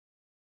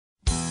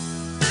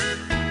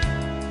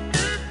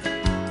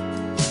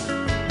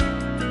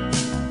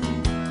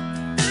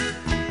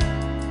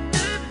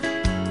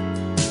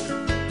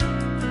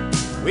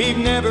We've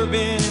never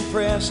been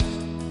impressed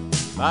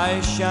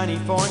by shiny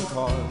foreign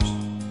cars.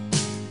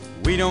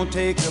 We don't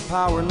take a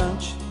power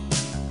lunch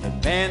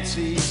at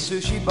fancy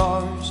sushi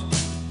bars.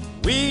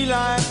 We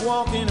like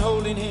walking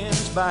holding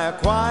hands by a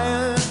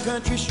quiet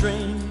country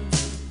stream.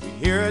 We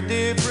hear a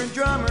different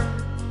drummer,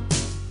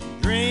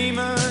 dream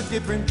a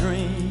different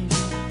dream.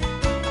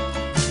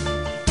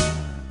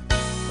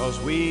 'Cause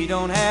we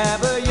don't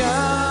have a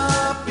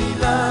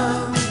yuppie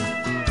love.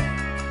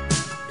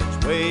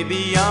 It's way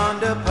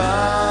beyond a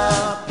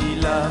puppy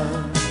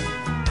love.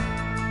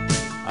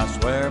 I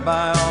swear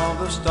by all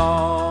the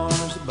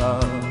stars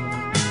above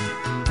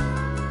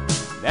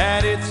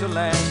that it's a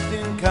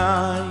lasting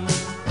kind.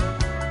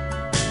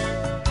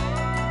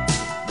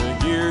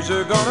 The years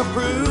are gonna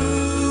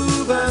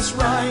prove us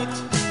right.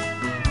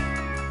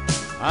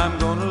 I'm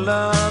gonna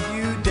love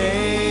you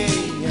day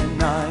and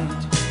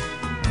night.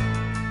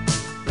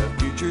 The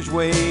future's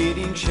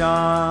waiting,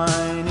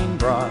 shining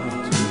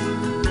bright,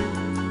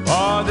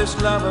 for this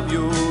love of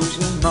yours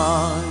and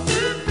mine.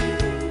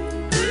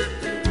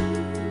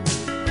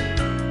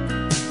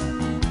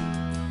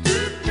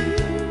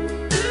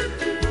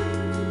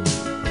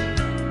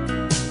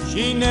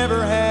 She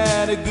never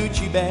had a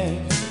Gucci bag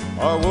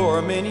or wore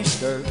a mini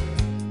skirt.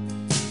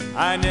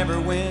 I never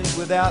went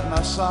without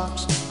my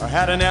socks or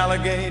had an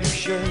alligator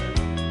shirt.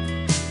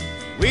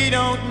 We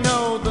don't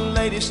know the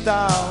latest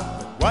style,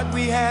 but what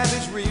we have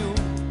is real.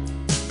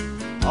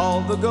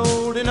 All the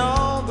gold in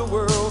all the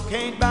world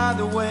can't buy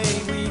the way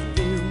we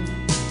feel.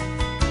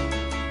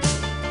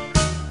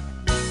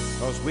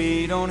 'Cause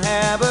we don't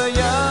have a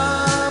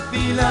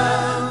yuppie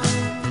love.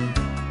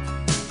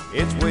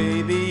 It's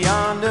way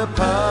beyond a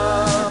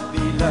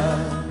puppy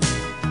love.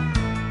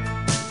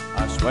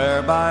 I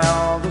swear by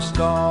all the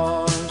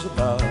stars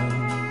above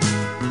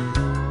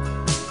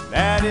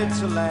that it's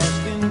a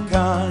lasting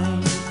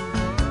kind.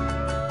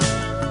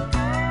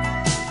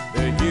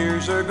 The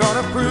years are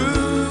gonna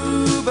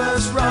prove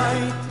us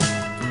right.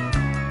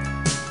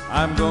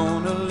 I'm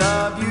gonna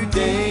love you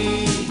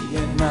day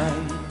and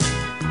night.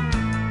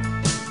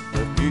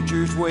 The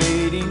future's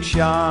waiting,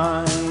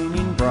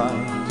 shining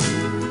bright,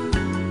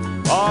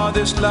 for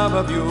this love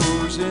of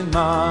yours and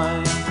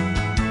mine.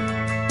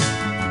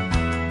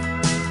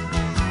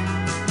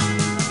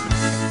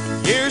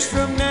 Years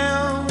from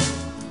now,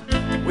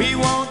 we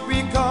won't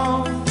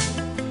recall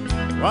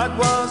what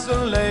was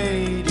the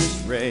latest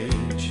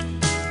rage,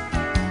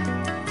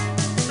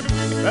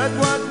 but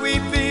what we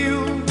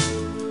feel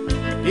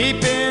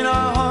deep in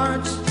our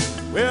hearts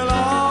will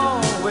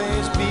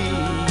always be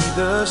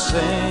the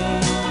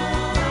same.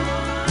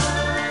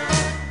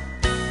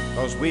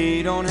 'Cause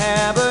we don't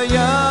have a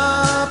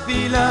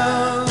yuppie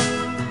love.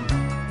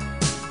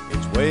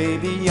 It's way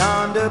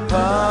beyond a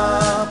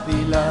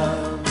puppy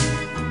love.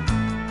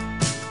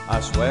 I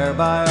swear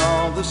by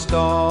all the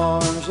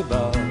stars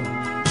above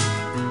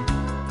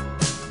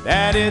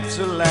that it's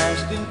a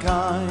lasting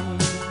kind.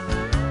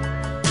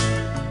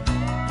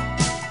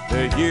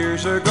 The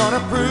years are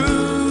gonna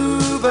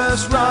prove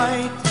us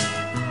right.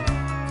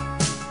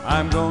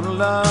 I'm gonna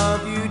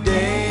love you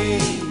day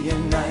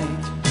and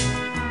night.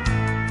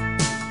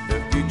 The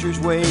future's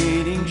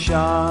waiting,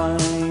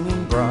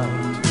 shining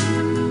bright,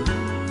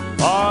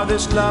 for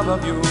this love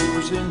of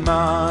yours and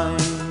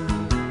mine.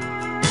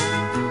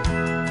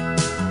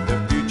 The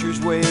future's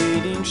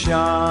waiting,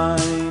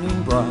 shining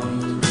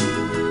bright,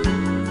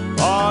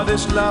 for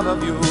this love of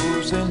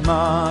yours and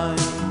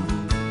mine.